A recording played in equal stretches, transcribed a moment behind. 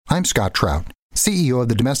I'm Scott Trout, CEO of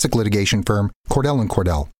the domestic litigation firm Cordell &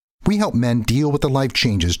 Cordell. We help men deal with the life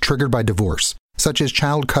changes triggered by divorce, such as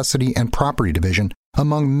child custody and property division,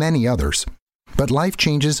 among many others. But life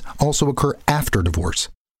changes also occur after divorce.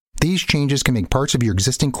 These changes can make parts of your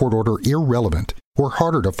existing court order irrelevant or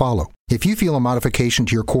harder to follow. If you feel a modification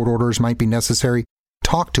to your court orders might be necessary,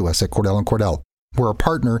 talk to us at Cordell & Cordell. We're a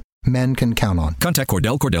partner men can count on. Contact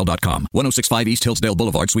CordellCordell.com, 1065 East Hillsdale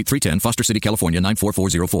Boulevard, Suite 310, Foster City, California,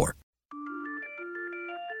 94404.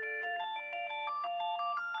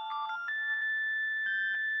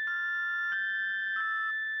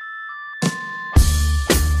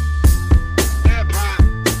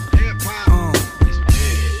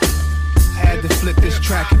 Had to flip this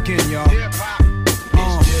track again, y'all.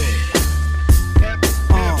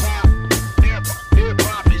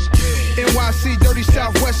 NYC, dirty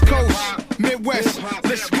Southwest Coast, Midwest,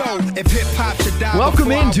 let's go. If hip hop should die.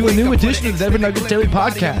 Welcome into a new edition of the Denver Nuggets Daily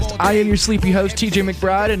Podcast. I am your sleepy host, TJ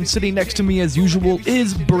McBride, and sitting next to me as usual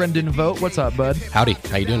is Brendan Vogt. What's up, bud? Howdy.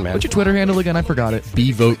 How you doing, man? What's your Twitter handle again? I forgot it.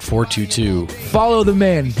 bvote422. Follow the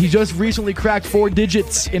man. He just recently cracked 4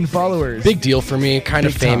 digits in followers. Big deal for me. Kind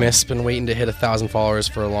of Big time. famous. Been waiting to hit 1,000 followers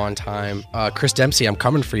for a long time. Chris Dempsey, I'm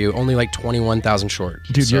coming for you. Only like 21,000 short.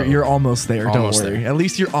 Dude, So, you're almost there. almost Don't worry. there. At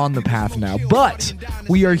least you're on the path now. But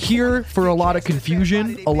we are here for a lot of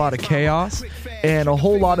confusion, a lot of chaos, and a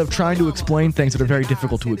whole lot of trying to explain things that are very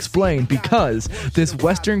difficult to explain because this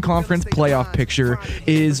Western Conference playoff picture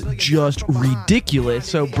is just ridiculous.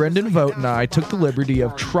 So Brendan Vogt and I took the liberty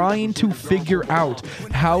of trying to figure out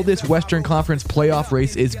how this Western Conference playoff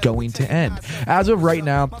race is going to end. As of right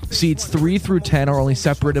now, seeds 3 through 10 are only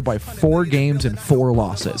separated by 4 games and 4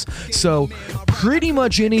 losses. So pretty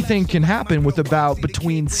much anything can happen with about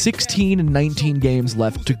between 16 and 19 games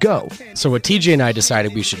left to go. So what TJ and I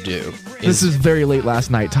decided we should do This is very late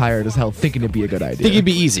last night, tired as hell, thinking it'd be a good idea. I think it'd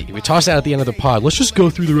be easy. We tossed out at the end of the pod. Let's just go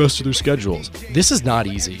through the rest of their schedules. This is not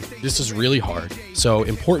easy. This is really hard. So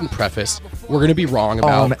important preface. We're going to be wrong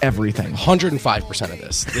about on everything. 105% of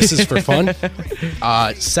this. This is for fun.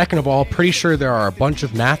 Second of all, pretty sure there are a bunch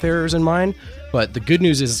of math errors in mine. But the good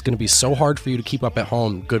news is it's going to be so hard for you to keep up at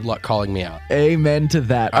home. Good luck calling me out. Amen to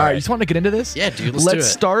that. All right, right. you just want to get into this? Yeah, dude, let's do it.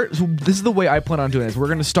 Start. So this is the way I plan on doing this. We're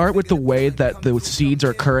going to start with the way that the seeds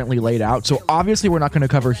are currently laid out. So obviously we're not going to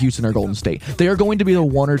cover Houston or Golden State. They are going to be the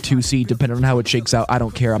 1 or 2 seed depending on how it shakes out. I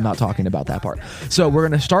don't care. I'm not talking about that part. So we're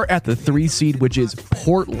going to start at the 3 seed, which is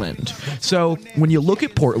Portland. So when you look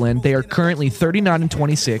at Portland, they are currently 39 and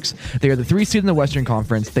 26. They are the 3 seed in the Western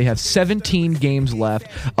Conference. They have 17 games left,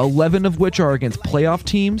 11 of which are against playoff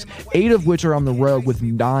teams, 8 of which are on the road with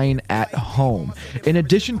 9 at home. In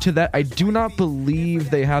addition to that, I do not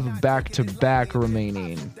believe they have a back-to-back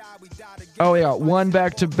remaining. Oh, yeah, 1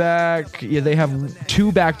 back-to-back. Yeah, they have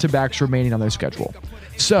 2 back-to-backs remaining on their schedule.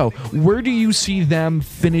 So, where do you see them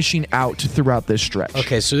finishing out throughout this stretch?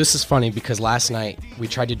 Okay, so this is funny because last night we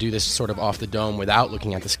tried to do this sort of off the dome without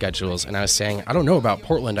looking at the schedules, and I was saying, I don't know about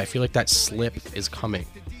Portland. I feel like that slip is coming.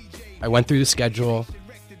 I went through the schedule.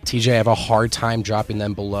 TJ, I have a hard time dropping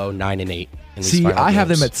them below 9 and 8. In these See, final I have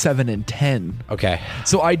games. them at 7 and 10. Okay.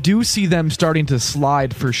 So I do see them starting to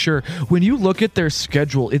slide for sure. When you look at their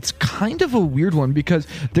schedule, it's kind of a weird one because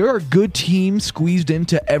there are good teams squeezed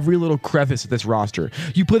into every little crevice of this roster.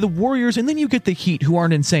 You play the Warriors, and then you get the Heat, who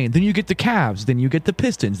aren't insane. Then you get the Cavs. Then you get the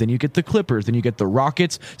Pistons. Then you get the Clippers. Then you get the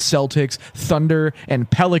Rockets, Celtics, Thunder,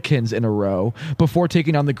 and Pelicans in a row before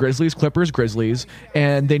taking on the Grizzlies, Clippers, Grizzlies,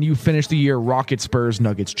 and then you finish the year Rockets, Spurs,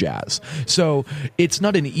 Nuggets, Jazz. So it's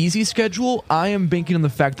not an easy schedule. I am banking on the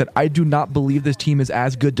fact that I do not believe this team is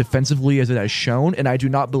as good defensively as it has shown, and I do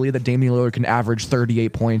not believe that Damian Lillard can average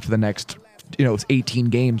 38 points for the next 18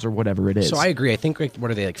 games or whatever it is. So I agree. I think, what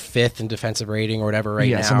are they, like 5th in defensive rating or whatever right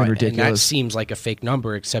Yeah, now? something And that ridiculous. seems like a fake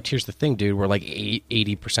number, except here's the thing, dude. We're like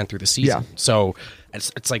 80% through the season. Yeah. So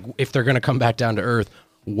it's like if they're going to come back down to earth,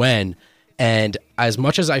 when? And as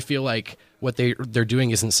much as I feel like what they're doing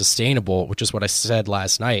isn't sustainable, which is what I said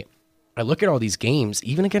last night, I look at all these games,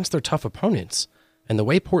 even against their tough opponents, and the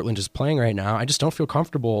way Portland is playing right now, I just don't feel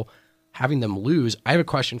comfortable having them lose. I have a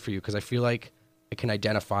question for you because I feel like I can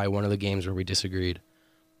identify one of the games where we disagreed.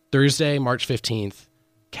 Thursday, March 15th,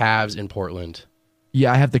 Cavs in Portland.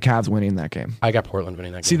 Yeah, I have the Cavs winning that game. I got Portland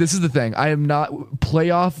winning that game. See, this is the thing. I am not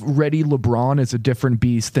playoff-ready LeBron is a different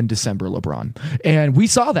beast than December LeBron. And we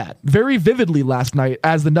saw that very vividly last night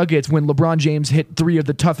as the Nuggets when LeBron James hit 3 of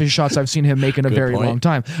the toughest shots I've seen him make in a very point. long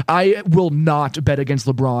time. I will not bet against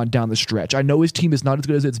LeBron down the stretch. I know his team is not as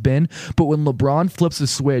good as it's been, but when LeBron flips a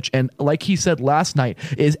switch and, like he said last night,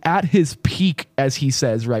 is at his peak, as he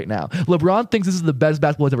says right now. LeBron thinks this is the best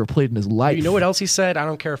basketball he's ever played in his life. You know what else he said? I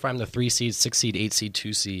don't care if I'm the 3 seed, 6 seed, 8 seed. seed,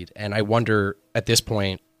 2 seed, and I wonder at this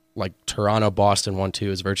point, like Toronto, Boston 1-2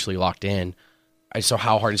 is virtually locked in. So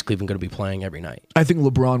how hard is Cleveland going to be playing every night? I think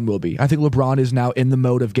LeBron will be. I think LeBron is now in the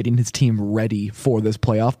mode of getting his team ready for this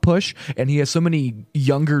playoff push, and he has so many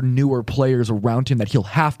younger, newer players around him that he'll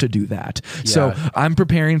have to do that. Yeah. So I'm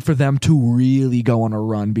preparing for them to really go on a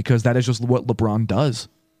run because that is just what LeBron does.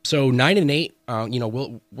 So 9-8,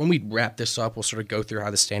 when we wrap this up, we'll sort of go through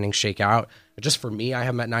how the standings shake out. Just for me, I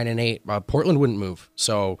have them at 9-8. Portland wouldn't move.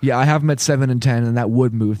 So yeah, I have them at 7-10, and that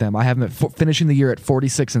would move them. I have them at finishing the year at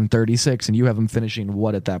 46-36, and you have them finishing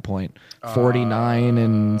what at that point? 49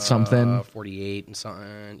 and something. 48 and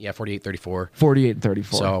something. Yeah, 48-34. 48-34.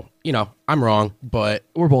 So I'm wrong, but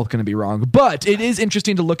we're both going to be wrong. But it is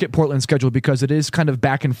interesting to look at Portland's schedule because it is kind of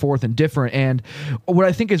back and forth and different. And what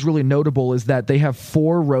I think is really notable is that they have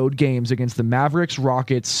 4 road games against the Mavericks,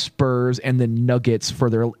 Rockets, Spurs, and the Nuggets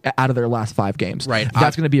out of their last 5 games. Right.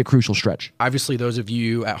 That's going to be a crucial stretch. Obviously, those of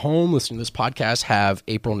you at home listening to this podcast have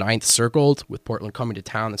April 9th circled with Portland coming to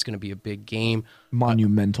town. That's going to be a big game.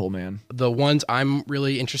 Monumental, man. The ones I'm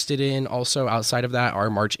really interested in also outside of that are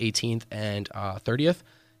March 18th and 30th,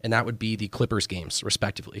 and that would be the Clippers games,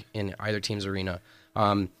 respectively, in either team's arena.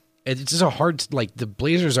 It's just the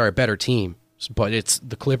Blazers are a better team, but it's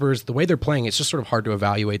the Clippers, the way they're playing, it's just sort of hard to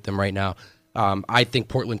evaluate them right now. I think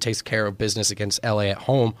Portland takes care of business against LA at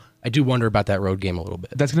home. I do wonder about that road game a little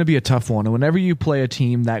bit. That's going to be a tough one. And whenever you play a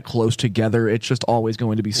team that close together, it's just always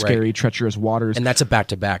going to be scary, treacherous waters. And that's a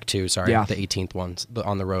back-to-back, too. Sorry, the 18th one's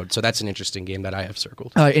on the road. So that's an interesting game that I have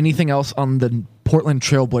circled. Anything else on the Portland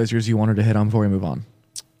Trailblazers you wanted to hit on before we move on?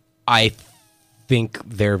 I think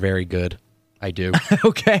they're very good. I do.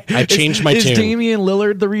 Okay. I changed my tune. Is Damian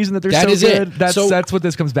Lillard the reason that they're so good? That's what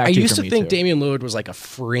this comes back to. I used to think Damian Lillard was like a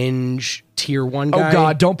fringe tier 1 guy. Oh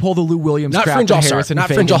God, don't pull the Lou Williams not crap. Fringe All-Star.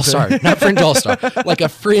 Not Fringe All-Star. Not Fringe All-Star. Like a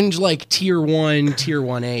fringe tier 1, tier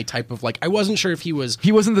 1A type of I wasn't sure if he was...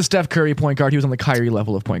 He wasn't the Steph Curry point guard. He was on the Kyrie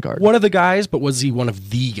level of point guard. One of the guys, but was he one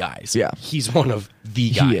of the guys? Yeah. He's one of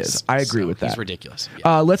the guys. He is. I agree with that. He's ridiculous.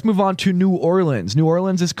 Yeah. Let's move on to New Orleans. New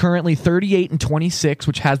Orleans is currently 38-26,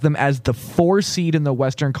 which has them as the 4 seed in the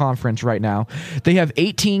Western Conference right now. They have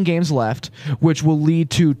 18 games left, which will lead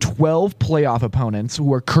to 12 playoff opponents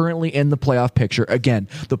who are currently in the playoff picture. Again,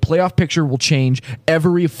 the playoff picture will change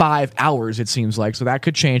every 5 hours, it seems like, so that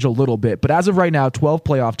could change a little bit. But as of right now, 12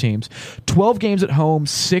 playoff teams, 12 games at home,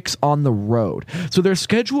 6 on the road. So their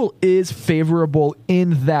schedule is favorable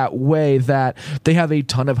in that way that they have a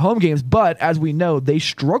ton of home games, but as we know, they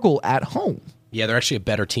struggle at home. Yeah, they're actually a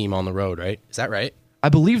better team on the road, right? Is that right? I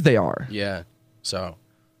believe they are. Yeah. So,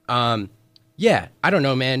 yeah, I don't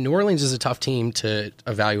know, man. New Orleans is a tough team to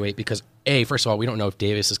evaluate because, first of all, we don't know if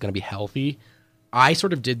Davis is going to be healthy. I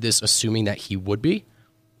sort of did this assuming that he would be,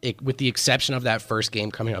 with the exception of that first game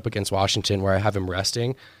coming up against Washington where I have him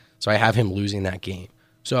resting. So I have him losing that game.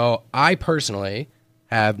 So I personally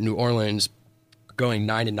have New Orleans going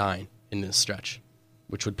 9-9 in this stretch,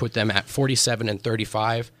 which would put them at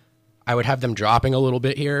 47-35. I would have them dropping a little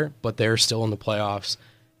bit here, but they're still in the playoffs.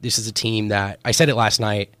 This is a team that, I said it last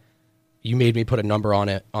night, you made me put a number on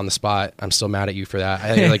it on the spot. I'm still mad at you for that.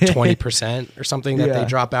 I think like 20% or something that they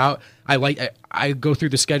drop out. I go through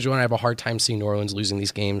the schedule and I have a hard time seeing New Orleans losing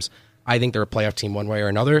these games. I think they're a playoff team one way or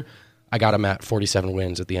another. I got them at 47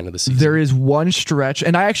 wins at the end of the season. There is one stretch,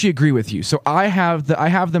 and I actually agree with you. So I have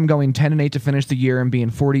them going 10-8 to finish the year and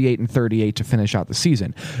being 48-38 to finish out the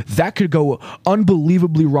season. That could go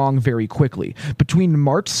unbelievably wrong very quickly. Between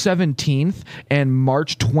March 17th and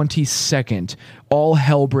March 22nd, all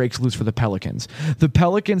hell breaks loose for the Pelicans. The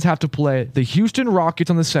Pelicans have to play the Houston Rockets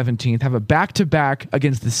on the 17th, have a back-to-back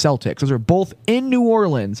against the Celtics. Those are both in New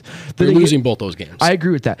Orleans. They're losing both those games. I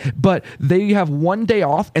agree with that. But they have one day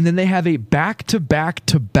off, and then they have a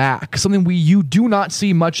back-to-back-to-back, something you do not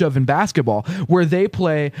see much of in basketball, where they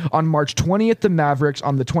play on March 20th the Mavericks,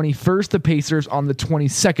 on the 21st the Pacers, on the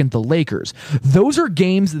 22nd the Lakers. Those are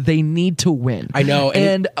games they need to win. I know.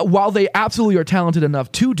 And while they absolutely are talented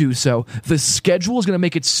enough to do so, the schedule is going to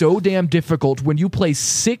make it so damn difficult when you play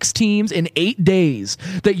 6 teams in 8 days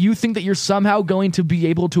that you think that you're somehow going to be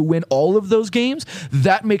able to win all of those games.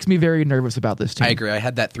 That makes me very nervous about this team. I agree. I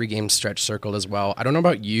had that 3-game stretch circled as well. I don't know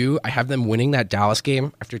about you. I have them winning that Dallas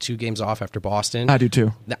game after 2 games off after Boston. I do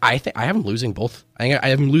too. I have them losing both. I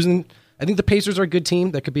have them losing. I think the Pacers are a good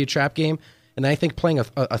team. That could be a trap game. And then I think playing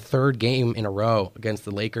a third game in a row against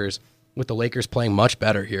the Lakers, with the Lakers playing much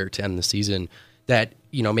better here to end the season, that,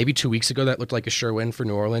 maybe 2 weeks ago that looked like a sure win for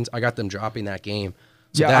New Orleans. I got them dropping that game.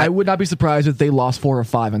 So I would not be surprised if they lost 4 or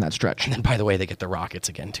 5 in that stretch. And by the way, they get the Rockets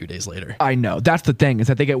again 2 days later. I know. That's the thing, is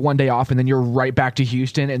that they get 1 day off and then you're right back to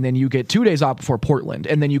Houston, and then you get 2 days off before Portland,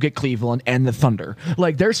 and then you get Cleveland and the Thunder.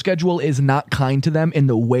 Like, their schedule is not kind to them in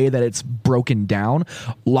the way that it's broken down.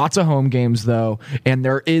 Lots of home games, though, and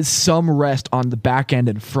there is some rest on the back end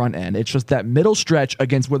and front end. It's just that middle stretch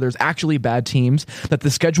against where there's actually bad teams that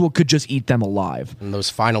the schedule could just eat them alive. And those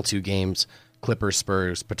final 2 games, Clippers,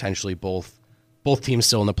 Spurs, potentially both teams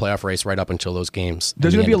still in the playoff race right up until those games.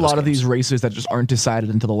 There's going to be a lot of these races that just aren't decided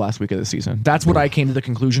until the last week of the season. That's what I came to the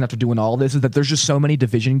conclusion after doing all this, is that there's just so many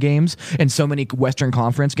division games and so many Western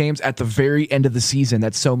Conference games at the very end of the season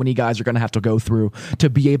that so many guys are going to have to go through to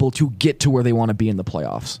be able to get to where they want to be in the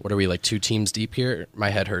playoffs. What are we, like 2 teams deep here? My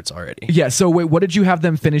head hurts already. Yeah, so wait, what did you have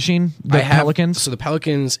them finishing? Pelicans? So the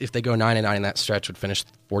Pelicans, if they go 9-9 in that stretch, would finish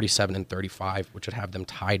 47-35, which would have them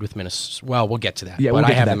tied with Minnesota. Well, we'll get to that. Yeah, but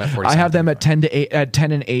I have them at 47. I have them at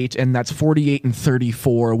 10-8, and that's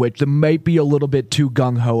 48-34, which might be a little bit too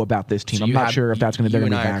gung ho about this team. So I'm not sure if that's going to be You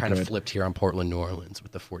and back I are kind good. of flipped here on Portland, New Orleans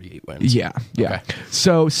with the 48 wins. Yeah. Okay.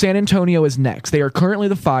 So San Antonio is next. They are currently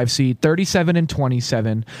the 5 seed,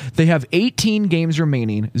 37-27. They have 18 games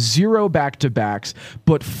remaining, 0 back-to-backs,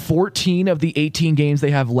 but 14 of the 18 games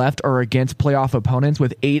they have left are against playoff opponents,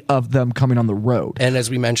 with 8 of them coming on the road. And as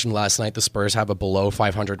we mentioned last night, the Spurs have a below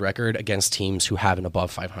 500 record against teams who have an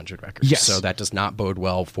above 500 record. Yes. So that does not bode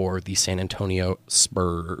well for the San Antonio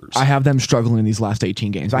Spurs. I have them struggling in these last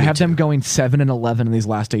 18 games. I have them going 7-11 in these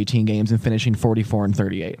last 18 games and finishing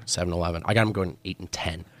 44-38. 7-11. I got them going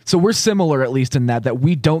 8-10. So we're similar, at least in that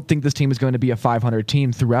we don't think this team is going to be a 500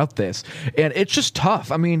 team throughout this. And it's just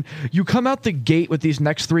tough. I mean, you come out the gate with these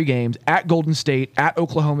next 3 games at Golden State, at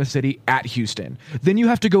Oklahoma City, at Houston. Then you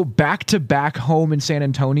have to go back-to-back home in San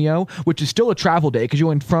Antonio, which is still a travel day because you're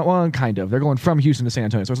going from, well, kind of. They're going from Houston to San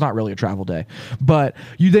Antonio, so it's not really a travel day. But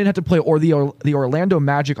you then have to play the Orlando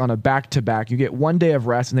Magic on a back-to-back. You get 1 day of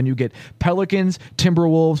rest, and then you get Pelicans,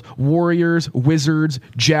 Timberwolves, Warriors, Wizards,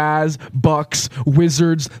 Jazz, Bucks,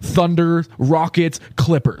 Wizards, Thunder, Rockets,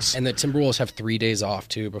 Clippers. And the Timberwolves have 3 days off,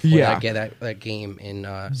 too, before that game in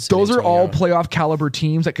San Those are all Antonio. playoff caliber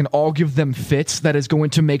teams that can all give them fits that is going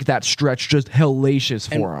to make that stretch just hellacious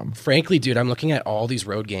for them. Frankly, dude, I'm looking at all these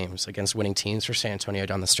road games against winning teams for San Antonio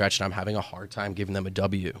down the stretch, and I'm having a hard time giving them a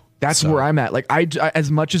W. That's where I'm at. Like, I as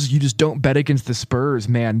much as you just don't bet against the Spurs,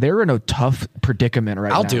 man, they're in a tough predicament right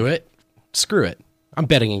now. I'll do it. Screw it. I'm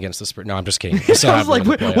betting against the Spurs. No, I'm just kidding. I was like,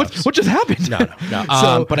 what just happened?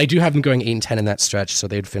 No. But I do have them going 8-10 in that stretch, so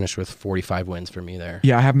they'd finish with 45 wins for me there.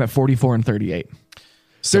 Yeah, I have them at 44-38.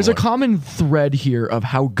 There's a common thread here of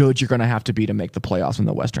how good you're going to have to be to make the playoffs in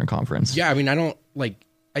the Western Conference. Yeah, I mean, I don't like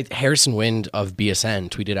Harrison Wind of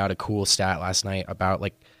BSN tweeted out a cool stat last night about,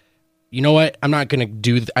 like, you know what? I'm not going to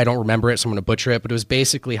do, I don't remember it, so I'm going to butcher it, but it was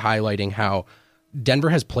basically highlighting how Denver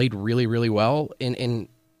has played really, really well and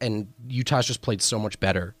Utah's just played so much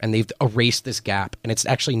better, and they've erased this gap. And it's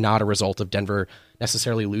actually not a result of Denver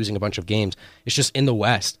necessarily losing a bunch of games. It's just in the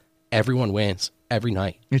West, everyone wins every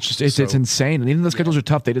night. It's insane. And even though the schedules are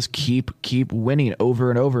tough, they just keep winning over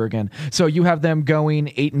and over again. So you have them going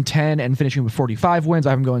 8-10 and finishing with 45 wins. I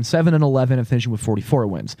have them going 7-11 and finishing with 44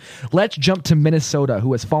 wins. Let's jump to Minnesota,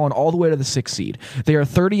 who has fallen all the way to the 6th seed. They are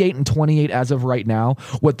 38-28 as of right now.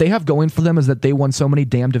 What they have going for them is that they won so many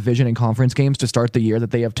damn division and conference games to start the year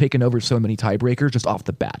that they have taken over so many tiebreakers just off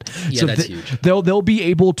the bat. Yeah, so that's huge. They'll be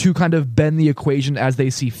able to kind of bend the equation as they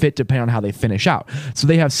see fit, depending on how they finish out. So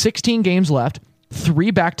they have 16 games left.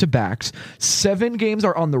 3 back-to-backs, 7 games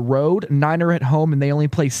are on the road, 9 are at home, and they only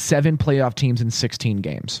play 7 playoff teams in 16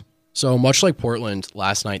 games. So much like Portland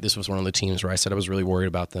last night, this was one of the teams where I said I was really worried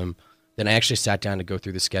about them. Then I actually sat down to go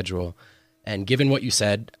through the schedule. And given what you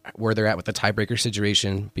said, where they're at with the tiebreaker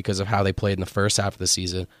situation because of how they played in the first half of the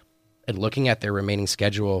season, and looking at their remaining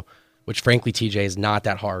schedule, which frankly, TJ, is not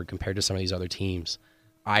that hard compared to some of these other teams,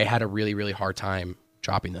 I had a really, really hard time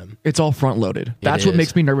dropping them. It's all front loaded. That's what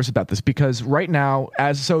makes me nervous about this, because right now,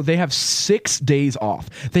 they have 6 days off.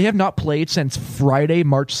 They have not played since Friday,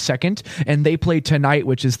 March 2nd, and they play tonight,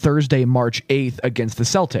 which is Thursday, March 8th against the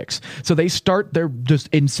Celtics. So they start their just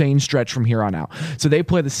insane stretch from here on out. So they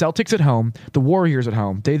play the Celtics at home, the Warriors at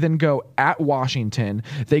home. They then go at Washington.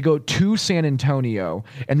 They go to San Antonio,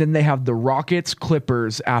 and then they have the Rockets,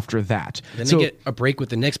 Clippers after that. Then they get a break with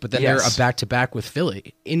the Knicks, but then they're a back-to-back with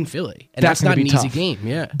Philly, in Philly. And that's not an easy game. team,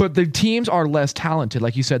 yeah. But the teams are less talented.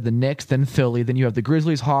 Like you said, the Knicks, then Philly, then you have the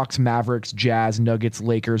Grizzlies, Hawks, Mavericks, Jazz, Nuggets,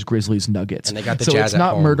 Lakers, Grizzlies, Nuggets. And they got the so Jazz it's at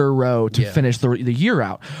not home. murder row to finish the year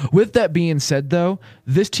out. With that being said, though,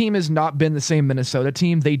 this team has not been the same Minnesota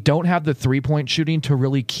team. They don't have the three-point shooting to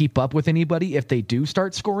really keep up with anybody if they do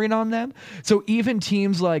start scoring on them. So even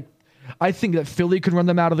teams like, I think that Philly could run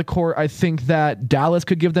them out of the court. I think that Dallas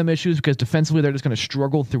could give them issues because defensively they're just going to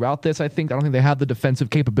struggle throughout this. I don't think they have the defensive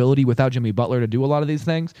capability without Jimmy Butler to do a lot of these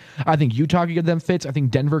things. I think Utah could give them fits. I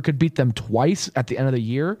think Denver could beat them twice at the end of the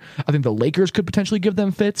year. I think the Lakers could potentially give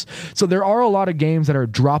them fits. So there are a lot of games that are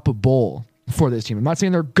droppable for this team. I'm not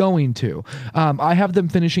saying they're going to. I have them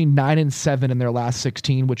finishing 9-7 in their last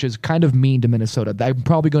 16, which is kind of mean to Minnesota. I'm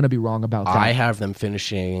probably going to be wrong about that. I have them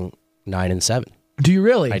finishing 9-7. Do you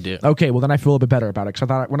really? I do. Okay, well then I feel a bit better about it because I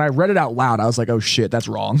thought when I read it out loud, I was like, "Oh shit, that's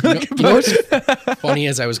wrong." You know what's funny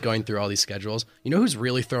as I was going through all these schedules? You know who's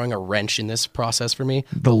really throwing a wrench in this process for me?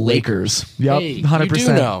 The Lakers. Yep, Hey, 100%. you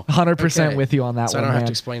do know. 100% Okay. with you on that So one. I don't have man.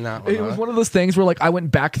 to explain that one. It was one of those things where like I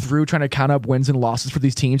went back through trying to count up wins and losses for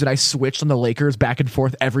these teams, and I switched on the Lakers back and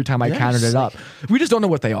forth every time I counted it up. We just don't know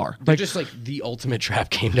what they are. They're Like just like the ultimate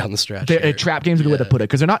trap game down the stretch. a here. trap game's a good way to put it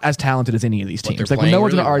because they're not as talented as any of these teams. they're Like no playing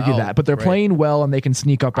one's going to really argue well, that, but they're right. playing well and they can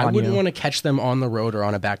sneak up I on wouldn't you. want to catch them on the road or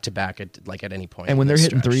on a back-to-back at any point. And when in they're this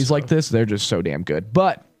hitting stretch, threes so. like this, they're just so damn good.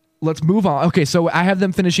 But let's move on. Okay, so I have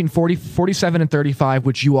them finishing 47 and 35,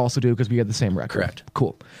 which you also do because we had the same record. Correct.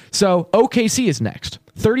 Cool. So OKC is next.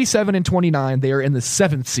 37 and 29. They are in the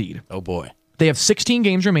 7th seed. Oh boy. They have 16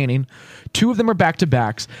 games remaining. 2 of them are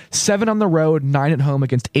back-to-backs. 7 on the road, 9 at home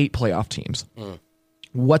against 8 playoff teams.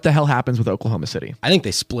 What the hell happens with Oklahoma City? I think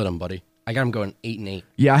they split them, buddy. I got them going 8-8.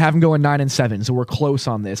 Yeah, I have them going 9-7, so we're close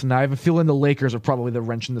on this. And I have a feeling the Lakers are probably the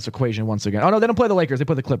wrench in this equation once again. Oh, no, they don't play the Lakers. They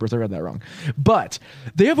play the Clippers. I read that wrong. But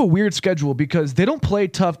they have a weird schedule because they don't play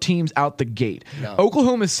tough teams out the gate. No.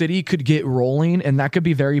 Oklahoma City could get rolling, and that could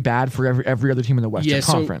be very bad for every other team in the Western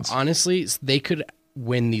Conference. So honestly, they could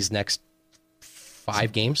win these next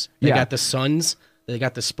 5 games. They Yeah. got the Suns, they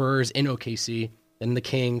got the Spurs in OKC, then the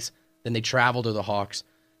Kings, then they travel to the Hawks.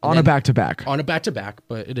 and on then- a back-to-back. On a back-to-back,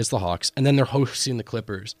 but it is the Hawks. And then they're hosting the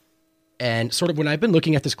Clippers. And sort of when I've been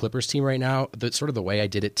looking at this Clippers team right now, the way I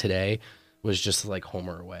did it today was just like home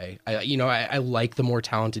or away. I like the more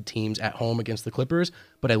talented teams at home against the Clippers,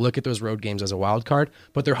 but I look at those road games as a wild card.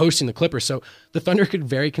 But they're hosting the Clippers, so the Thunder could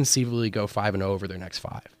very conceivably go 5-0 over their next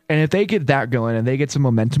 5. And if they get that going and they get some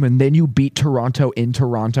momentum and then you beat Toronto in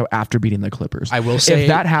Toronto after beating the Clippers. I will say- if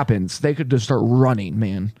that happens, they could just start running,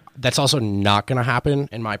 man. That's also not going to happen,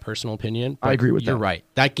 in my personal opinion. I agree with you're that. right.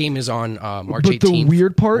 That game is on March But 18th. the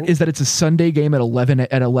weird part is that it's a Sunday game at 11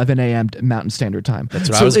 a.m. Mountain Standard Time. That's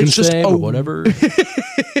what I was going to it's just say, a- but whatever.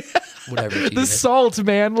 Whatever. The TJ. salt,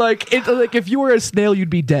 man. Like if you were a snail, you'd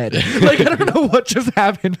be dead. Like I don't know what just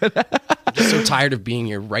happened. I'm just so tired of being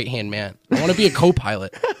your right-hand man. I want to be a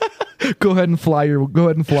co-pilot. Go ahead and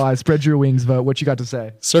fly. Spread your wings, Vote. What you got to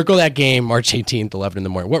say? Circle that game, March 18th, 11 in the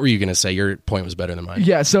morning. What were you going to say? Your point was better than mine.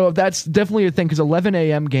 Yeah, so that's definitely a thing because 11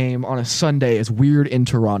 a.m. game on a Sunday is weird in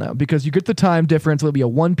Toronto because you get the time difference. It'll be a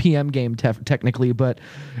 1 p.m. game technically, but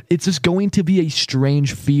it's just going to be a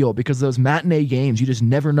strange feel because those matinee games, you just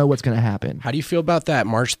never know what's going to happen. How do you feel about that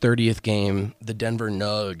March 30th game, the Denver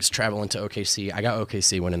Nuggets traveling to OKC? I got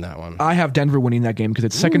OKC winning that one. I have Denver winning that game because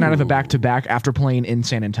it's second night of a back-to-back after playing in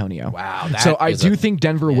San Antonio. Wow. So I do think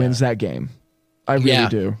Denver wins that game. I really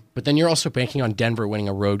do. But then you're also banking on Denver winning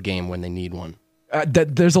a road game when they need one.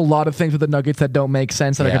 There's a lot of things with the Nuggets that don't make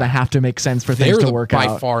sense that are Yeah. going to have to make sense for They're things to work by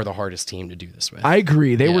out. far the hardest team to do this with. I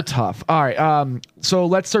agree. They Yeah. were tough. All right. So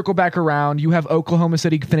let's circle back around. You have Oklahoma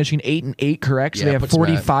City finishing 8-8, correct? So Yeah, they have puts them at-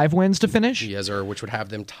 45 wins to finish. Yes, or which would have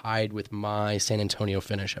them tied with my San Antonio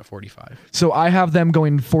finish at 45. So I have them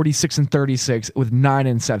going 46-36 with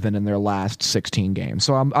 9-7 in their last 16 games.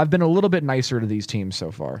 So I've been a little bit nicer to these teams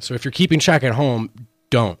so far. So if you're keeping track at home,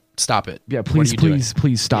 don't stop it. Yeah, What are please, you doing?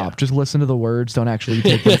 please stop. Just listen to the words. Don't actually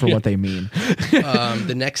take them for what they mean.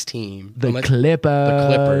 The next team, The unless- Clippers. The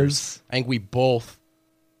Clippers. I think we both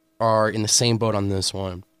are in the same boat on this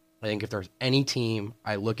one. I think if there's any team,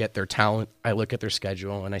 I look at their talent, I look at their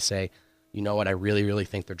schedule, and I say, you know what, I really, really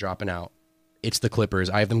think they're dropping out. It's the Clippers.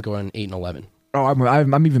 I have them going 8-11. Oh,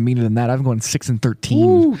 I'm even meaner than that. I'm going 6-13.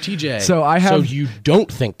 Ooh, TJ. So I have- So you don't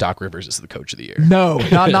think Doc Rivers is the coach of the year? No,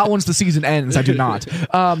 not once the season ends. I do not.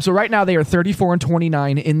 So right now they are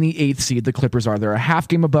 34-29 in the 8th seed. The Clippers are. They're a half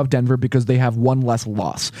game above Denver because they have one less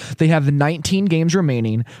loss. They have 19 games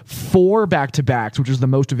remaining, 4 back-to-backs, which is the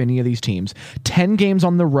most of any of these teams. 10 games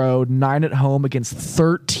on the road, 9 at home against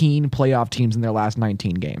 13 playoff teams in their last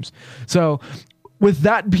 19 games. So with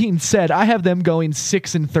that being said, I have them going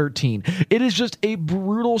 6-13. It is just a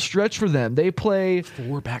brutal stretch for them. They play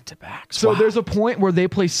 4 back-to-backs. So Wow. there's a point where they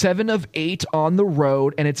play 7 of 8 on the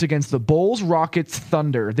road, and it's against the Bulls, Rockets,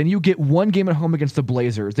 Thunder. Then you get one game at home against the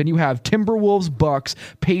Blazers. Then you have Timberwolves, Bucks,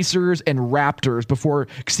 Pacers, and Raptors before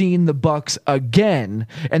seeing the Bucks again.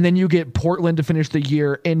 And then you get Portland to finish the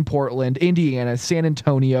year in Portland, Indiana, San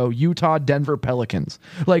Antonio, Utah, Denver, Pelicans.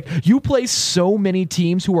 Like, you play so many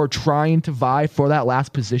teams who are trying to vie for that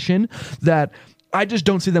last position that I just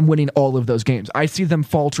don't see them winning all of those games. I see them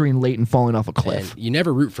faltering late and falling off a cliff. And you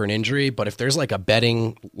never root for an injury, but if there's like a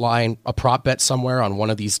betting line, a prop bet somewhere on one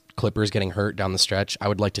of these Clippers getting hurt down the stretch, I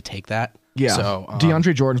would like to take that. Yeah, So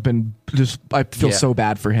DeAndre Jordan's been just. I feel Yeah. so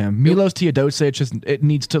bad for him. Milos Teodosic it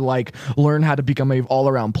needs to like learn how to become a all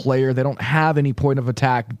around player. They don't have any point of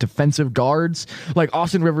attack defensive guards. Like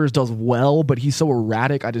Austin Rivers does well, but he's so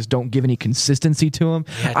erratic. I just don't give any consistency to him.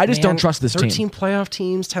 I just don't trust this 13 team. playoff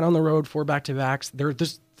teams, 10 on the road, 4 back-to-backs. They're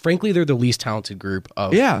just, frankly, they're the least talented group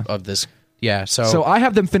of this. Yeah, So I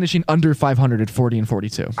have them finishing under 500 at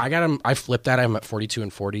 40-42. I got them. I flipped that. I'm at 42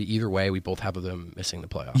 and 40. Either way, we both have them missing the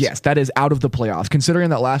playoffs. Yes, that is out of the playoffs. Considering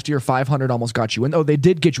that last year 500 almost got you in. Oh, they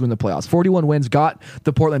did get you in the playoffs. 41 wins got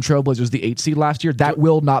the Portland Trailblazers the 8 seed last year. That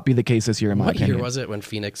will not be the case this year in my What opinion. year was it when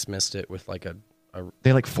Phoenix missed it with like a They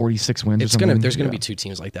had like 46 wins. It's or gonna. something. There's gonna Yeah. be 2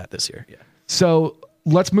 teams like that this year. Yeah. So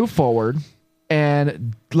let's move forward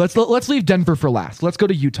and let's leave Denver for last. Let's go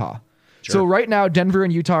to Utah. Sure. So right now, Denver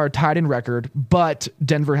and Utah are tied in record, but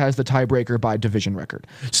Denver has the tiebreaker by division record.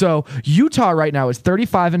 So Utah right now is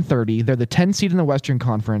 35-30. They're the 10 seed in the Western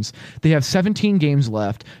Conference. They have 17 games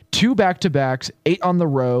left, 2 back-to-backs, 8 on the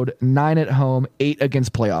road, 9 at home, 8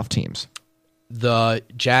 against playoff teams. The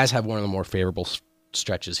Jazz have one of the more favorable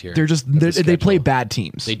stretches here. They're just of the they play schedule. bad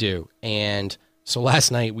teams. They do. And so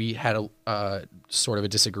last night we had a sort of a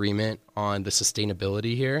disagreement on the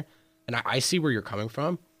sustainability here. And I see where you're coming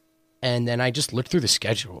from. And then I just looked through the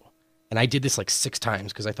schedule. And I did this like 6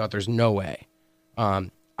 times because I thought there's no way.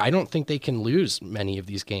 I don't think they can lose many of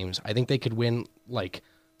these games. I think they could win like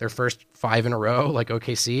their first 5 in a row, like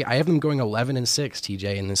OKC. I have them going 11-6,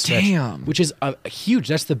 TJ, in this stretch. Damn. Which is huge.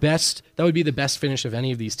 That's the best. That would be the best finish of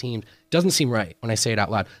any of these teams. Doesn't seem right when I say it out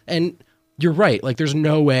loud. And you're right. Like, there's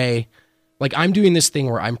no way. Like, I'm doing this thing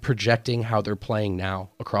where I'm projecting how they're playing now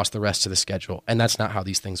across the rest of the schedule, and that's not how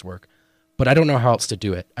these things work. But I don't know how else to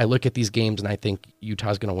do it. I look at these games, and I think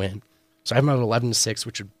Utah's going to win. So I have them at 11-6,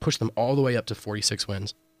 which would push them all the way up to 46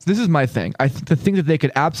 wins. This is my thing. I think that they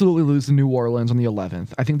could absolutely lose to New Orleans on the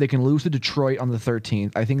 11th. I think they can lose to Detroit on the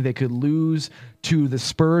 13th. I think they could lose to the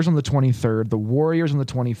Spurs on the 23rd, the Warriors on the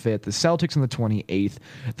 25th, the Celtics on the 28th,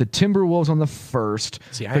 the Timberwolves on the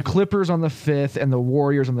 1st, the Clippers on the 5th, and the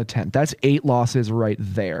Warriors on the 10th. That's 8 losses right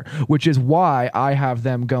there, which is why I have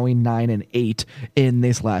them going 9-8 in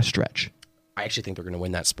this last stretch. I actually think they're going to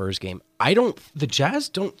win that Spurs game. The Jazz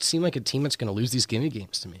don't seem like a team that's going to lose these gimme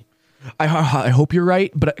games to me. I hope you're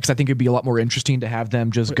right, but because I think it'd be a lot more interesting to have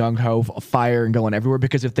them just gung-ho fire and going everywhere,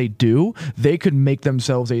 because if they do, they could make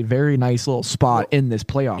themselves a very nice little spot in this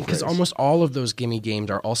playoff race. Because almost all of those gimme games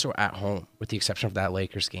are also at home, with the exception of that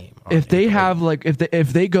Lakers game. If they have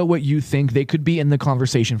if they go what you think, they could be in the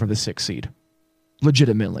conversation for the 6th seed.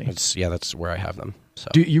 Legitimately. That's where I have them. So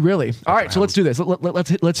Do you really? All right, so let's do this.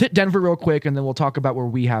 Let's hit Denver real quick, and then we'll talk about where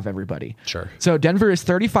we have everybody. Sure. So Denver is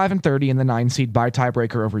 35-30 in the 9 seed by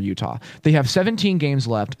tiebreaker over Utah. They have 17 games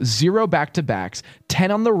left, 0 back-to-backs,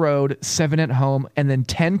 10 on the road, 7 at home, and then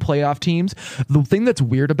 10 playoff teams. The thing that's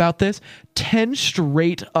weird about this, 10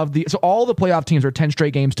 straight so all the playoff teams are 10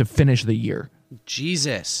 straight games to finish the year.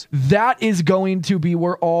 Jesus. That is going to be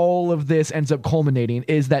where all of this ends up culminating,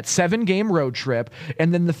 is that 7-game road trip,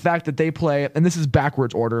 and then the fact that they play, and this is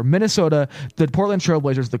backwards order, Minnesota, the Portland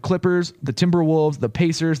Trailblazers, the Clippers, the Timberwolves, the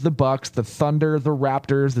Pacers, the Bucks, the Thunder, the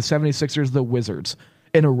Raptors, the 76ers, the Wizards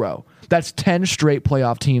in a row. That's 10 straight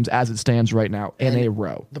playoff teams as it stands right now in a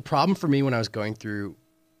row. The problem for me when I was going through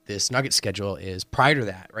this Nuggets schedule is prior to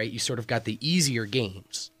that, right? You sort of got the easier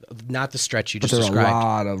games, not the stretch you just described. There's a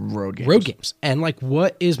lot of road games. Road games. And like,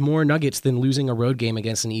 what is more Nuggets than losing a road game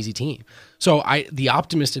against an easy team? So the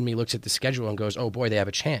optimist in me looks at the schedule and goes, oh boy, they have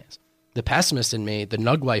a chance. The pessimist in me, the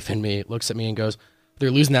Nug life in me, looks at me and goes,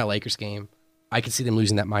 they're losing that Lakers game. I could see them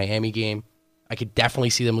losing that Miami game. I could definitely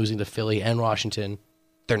see them losing to Philly and Washington.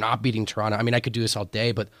 They're not beating Toronto. I mean, I could do this all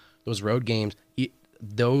day, but those road games,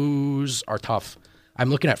 those are tough. I'm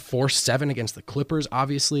looking at 4-7 against the Clippers,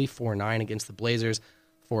 obviously, 4-9 against the Blazers,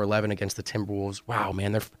 4-11 against the Timberwolves. Wow,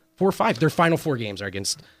 man, they're 4-5. Their final 4 games are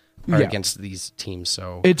against are Yeah. against these teams.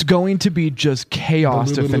 So It's going to be just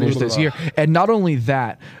chaos to finish this year. And not only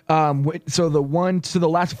that, so the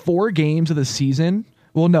last 4 games of the season.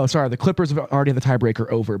 Well, no, sorry. The Clippers have already had the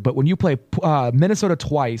tiebreaker over. But when you play Minnesota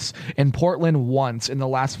twice and Portland once in the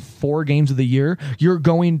last 4 games of the year, you're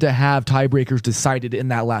going to have tiebreakers decided in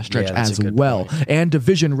that last stretch that's as a good well. point. And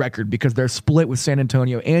division record, because they're split with San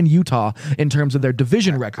Antonio and Utah in terms of their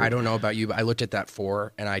division record. I don't know about you, but I looked at that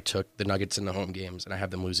 4 and I took the Nuggets in the home games and I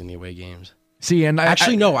have them losing the away games. See, and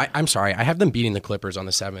I'm sorry. I have them beating the Clippers on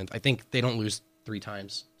the 7th. I think they don't lose 3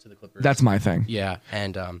 times to the Clippers. that's my thing. yeah,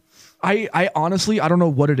 and I honestly, I don't know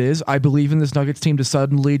what it is. I believe in this Nuggets team to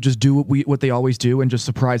suddenly just do what they always do and just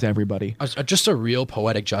surprise everybody. just a real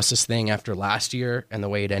poetic justice thing after last year and the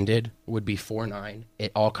way it ended would be 4-9.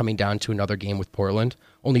 It all coming down to another game with Portland.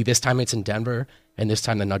 Only this time it's in Denver, and this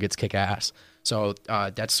time the Nuggets kick ass. So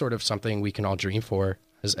that's sort of something we can all dream for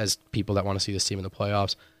as people that want to see this team in the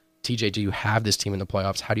playoffs. TJ, do you have this team in the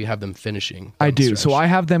playoffs? How do you have them finishing? I do. stretch? So I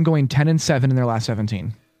have them going 10-7 in their last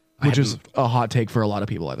 17, which is a hot take for a lot of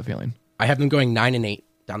people, I have a feeling. I have them going 9-8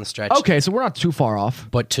 down the stretch. Okay, so we're not too far off.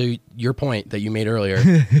 But to your point that you made earlier,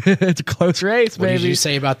 It's a close race, what did baby. you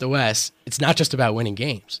say about the West? It's not just about winning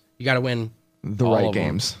games. You got to win The all right of them.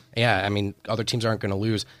 games. Yeah, I mean, other teams aren't going to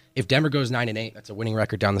lose. If Denver goes 9-8, that's a winning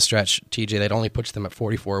record down the stretch. TJ, that only puts them at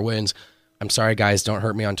 44 wins. I'm sorry, guys, don't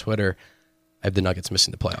hurt me on Twitter. I have the Nuggets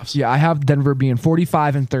missing the playoffs. Yeah, I have Denver being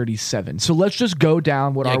 45-37. So let's just go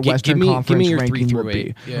down what our Western give Conference me your 3 ranking through would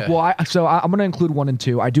 8. be. Yeah. Well, I'm going to include 1 and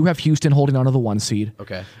 2. I do have Houston holding on to the 1 seed.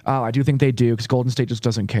 Okay. I do think they do because Golden State just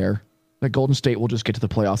doesn't care. Like Golden State will just get to the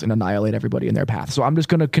playoffs and annihilate everybody in their path. So I'm just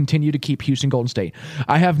going to continue to keep Houston, Golden State.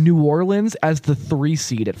 I have New Orleans as the 3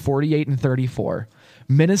 seed at 48-34.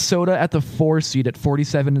 Minnesota at the 4 seed at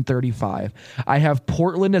 47-35. I have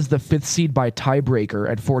Portland as the 5th seed by tiebreaker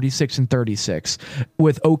at 46-36,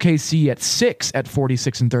 with OKC at 6 at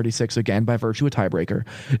 46-36 again by virtue of tiebreaker.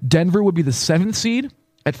 Denver would be the 7th seed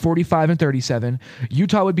at 45-37.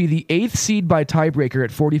 Utah would be the 8th seed by tiebreaker at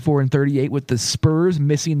 44-38, with the Spurs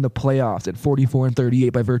missing the playoffs at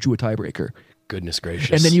 44-38 by virtue of tiebreaker. Goodness gracious.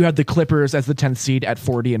 And then you have the Clippers as the 10th seed at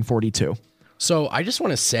 40-42. So I just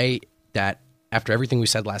want to say that after everything we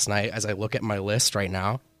said last night, as I look at my list right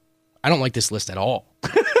now, I don't like this list at all.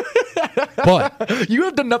 But You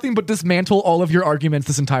have done nothing but dismantle all of your arguments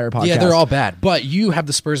this entire podcast. yeah, they're all bad. But you have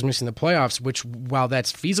the Spurs missing the playoffs, which while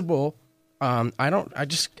that's feasible, I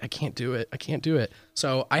can't do it. I can't do it.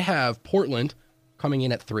 So I have Portland coming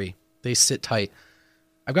in at 3. They sit tight.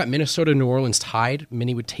 I've got Minnesota and New Orleans tied.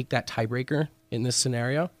 Minnie would take that tiebreaker in this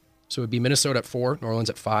scenario. So it would be Minnesota at 4, New Orleans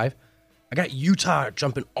at 5. I got Utah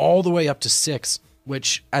jumping all the way up to 6,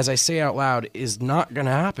 which, as I say out loud, is not going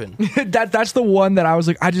to happen. That's the one that I was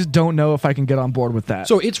like, I just don't know if I can get on board with that.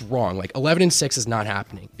 So it's wrong. Like 11-6 is not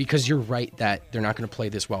happening because you're right that they're not going to play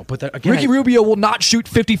this well. But again, Ricky Rubio will not shoot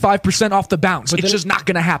 55% off the bounce. It's then just not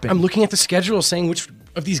going to happen. I'm looking at the schedule saying which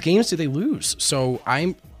of these games do they lose. So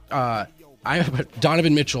I have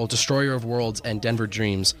Donovan Mitchell, Destroyer of Worlds, and Denver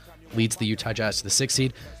Dreams leads the Utah Jazz to the 6th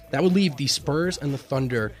seed. That would leave the Spurs and the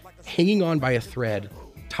Thunder hanging on by a thread,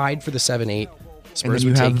 tied for the 7-8. and then Spurs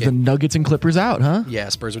you would have take the it. Nuggets and Clippers out, huh? Yeah,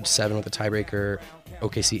 Spurs would 7 with a tiebreaker.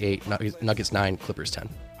 OKC 8, Nuggets 9, Clippers 10.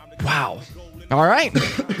 Wow. All right.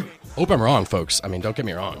 Hope I'm wrong, folks. I mean, don't get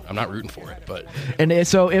me wrong. I'm not rooting for it, but And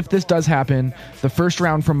so if this does happen, the first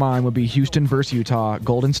round for mine would be Houston versus Utah,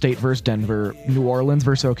 Golden State versus Denver, New Orleans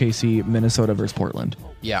versus OKC, Minnesota versus Portland.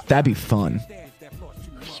 yeah. That'd be fun.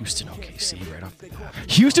 Houston OKC right off the bat.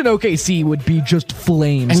 Houston OKC would be just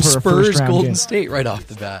flames And for a Spurs first round Golden game. State right off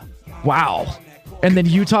the bat. Wow. And then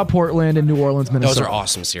Utah, Portland, and New Orleans, Minnesota. Those are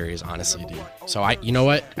awesome series, honestly, dude. So you know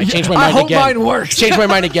what? I changed my mind I hope again. mine works. Changed my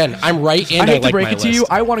mind again. I'm right, and I I, hate to like break my it to list. you.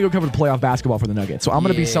 I want to go cover the playoff basketball for the Nuggets. So I'm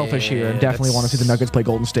going to be Yeah, selfish here and definitely want to see the Nuggets play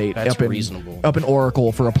Golden State that's up in reasonable. up in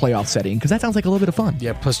Oracle for a playoff setting because that sounds like a little bit of fun.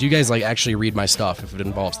 Yeah. Plus, you guys like actually read my stuff if it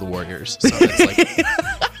involves the Warriors. So it's like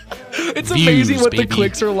It's Views, amazing what the baby.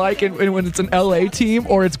 clicks are like and when it's an LA team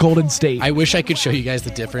or it's Golden State. I wish I could show you guys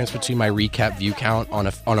the difference between my recap view count on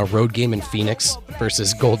a road game in Phoenix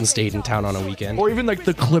versus Golden State in town on a weekend. or even like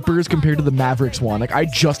the Clippers compared to the Mavericks one. Like I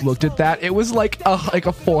just looked at that. It was like a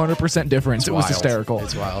 400% difference. It was wild. hysterical.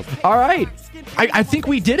 It's wild. All right. I think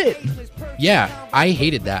we did it. Yeah, I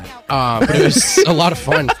hated that, but it was a lot of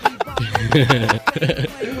fun.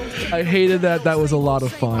 I hated that. That was a lot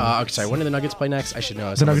of fun. Okay, sorry. When do the Nuggets play next? I should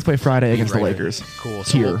know. the Nuggets play Friday Beat against the writer. Lakers. Cool.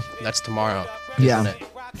 So Here. that's tomorrow. Yeah. Isn't it?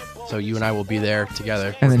 So you and I will be there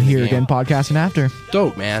together. And then for the here game. again, podcasting after.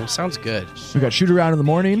 Dope, man. Sounds good. We got shoot around in the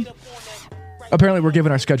morning. Apparently, we're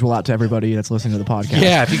giving our schedule out to everybody that's listening to the podcast.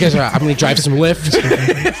 Yeah, if you guys are, I'm going to drive some Lyft,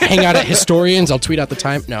 hang out at Historians. I'll tweet out the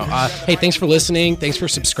time. No, hey, thanks for listening. Thanks for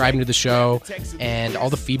subscribing to the show and all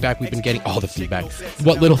the feedback we've been getting. All the feedback.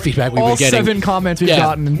 What little feedback we've been getting. All 7 comments we've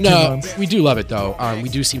gotten in 2 months. We do love it, though. We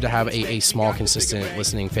do seem to have a small, consistent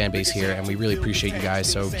listening fan base here, and we really appreciate you guys.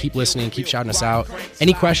 So keep listening. Keep shouting us out.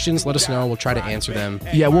 Any questions, let us know. We'll try to answer them.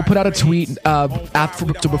 Yeah, we'll put out a tweet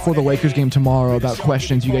before the Lakers game tomorrow about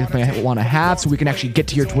questions you guys may want to have, so we can actually get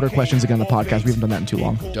to your Twitter questions again on the podcast. We haven't done that in too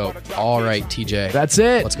long. Dope. All right, TJ. That's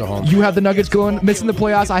it. Let's go home. You have the Nuggets going, missing the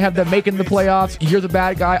playoffs. I have them making the playoffs. You're the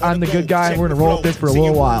bad guy. I'm the good guy. We're going to roll with this for a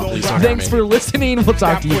little while. Thanks for listening. We'll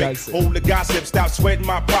talk to you guys soon. Hold the gossip, stop sweating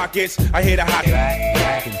my pockets. I hear the hot.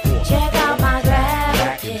 Check out my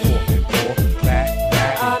gravity.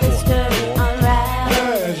 All this story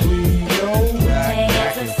unraveled. As we go. Take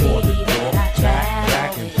it to city that I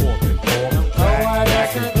travel. Don't go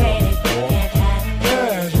against the great if you can't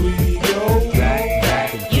handle. As we go.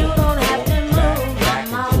 You don't have to move my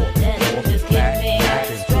mountain. Just give me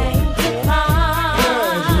the strength to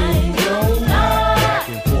climb. No,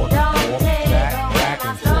 don't take away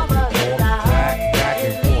my summer that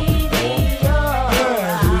is leading you.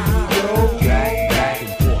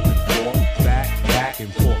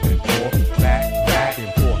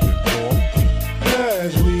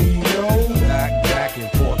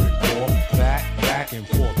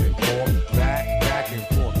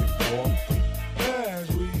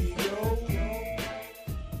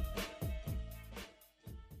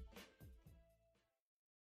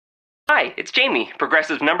 Hi, it's Jamie,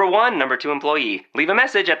 Progressive's #1, #2 employee. Leave a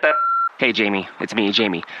message at the... Hey, Jamie, it's me,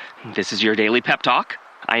 Jamie. This is your daily pep talk.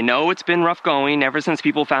 I know it's been rough going ever since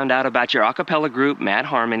people found out about your a cappella group, Mad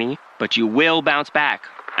Harmony, but you will bounce back.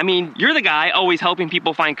 I mean, you're the guy always helping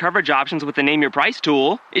people find coverage options with the Name Your Price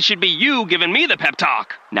tool. It should be you giving me the pep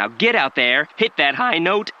talk. Now get out there, hit that high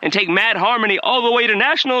note, and take Mad Harmony all the way to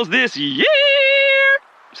nationals this year!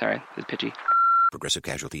 Sorry, it's pitchy. Progressive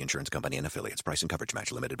Casualty Insurance Company and Affiliates. Price and coverage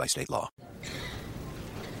match limited by state law.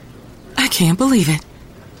 I can't believe it.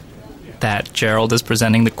 That Gerald is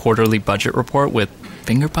presenting the quarterly budget report with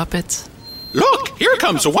finger puppets? Look, here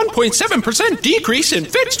comes a 1.7% decrease in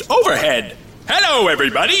fixed overhead. Hello,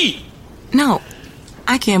 everybody. No,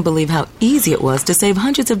 I can't believe how easy it was to save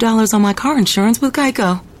hundreds of dollars on my car insurance with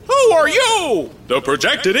Geico. Who are you? The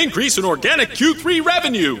projected increase in organic Q3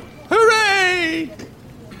 revenue. Hooray!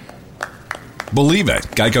 Believe it,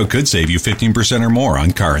 Geico could save you 15% or more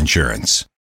on car insurance.